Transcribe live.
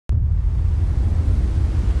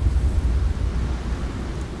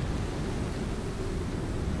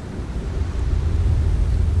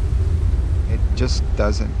just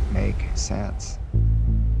doesn't make sense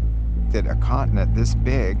that a continent this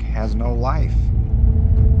big has no life.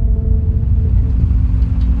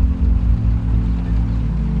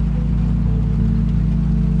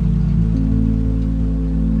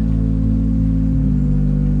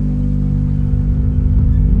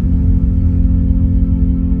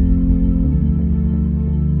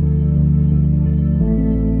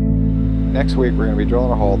 Next week, we're going to be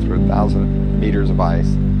drilling a hole through 1,000 meters of ice,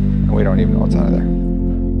 and we don't even know what's under there.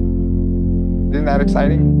 Isn't that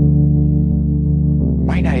exciting?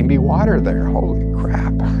 Might not even be water there. Holy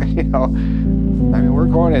crap. You know, I mean, we're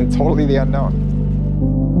going in totally the unknown.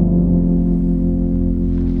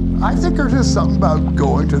 I think there's just something about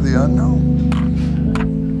going to the unknown.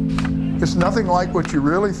 It's nothing like what you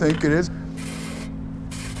really think it is.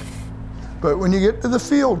 But when you get to the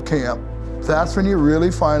field camp, that's when you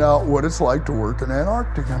really find out what it's like to work in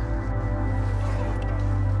Antarctica.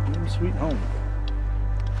 Sweet home.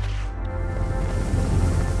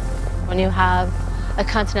 When you have a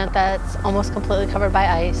continent that's almost completely covered by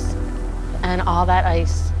ice, and all that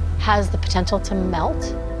ice has the potential to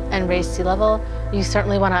melt and raise sea level, you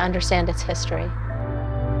certainly want to understand its history.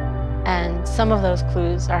 And some of those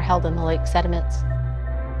clues are held in the lake sediments.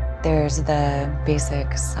 There's the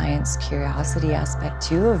basic science curiosity aspect,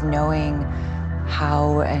 too, of knowing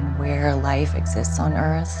how and where life exists on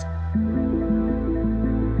Earth.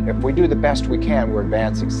 If we do the best we can, we're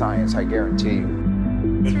advancing science, I guarantee you.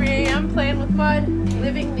 3 a.m. playing with mud,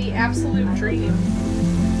 living the absolute dream.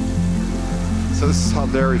 So this is how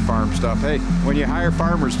dairy farm stuff. Hey, when you hire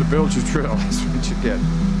farmers to build your trail, that's what you get.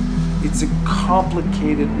 It's a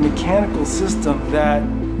complicated mechanical system that,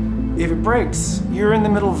 if it breaks, you're in the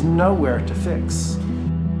middle of nowhere to fix.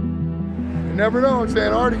 You never know, it's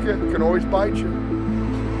Antarctica, it can always bite you.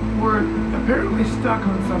 We're apparently stuck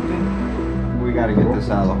on something. We got to get this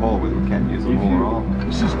out of the hole, but we can't use the hole at all.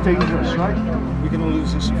 This is dangerous, right? We're gonna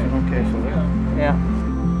lose this if we don't careful. Yeah.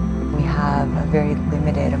 We have a very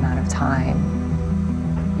limited amount of time.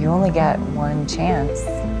 You only get one chance.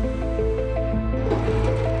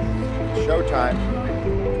 Showtime.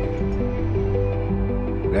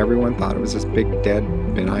 And everyone thought it was this big, dead,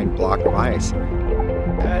 benign block of ice.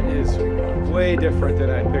 That is way different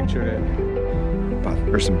than I pictured it. But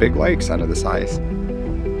there's some big lakes under this ice.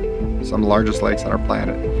 Some of the largest lakes on our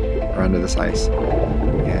planet are under this ice.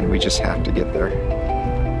 And we just have to get there.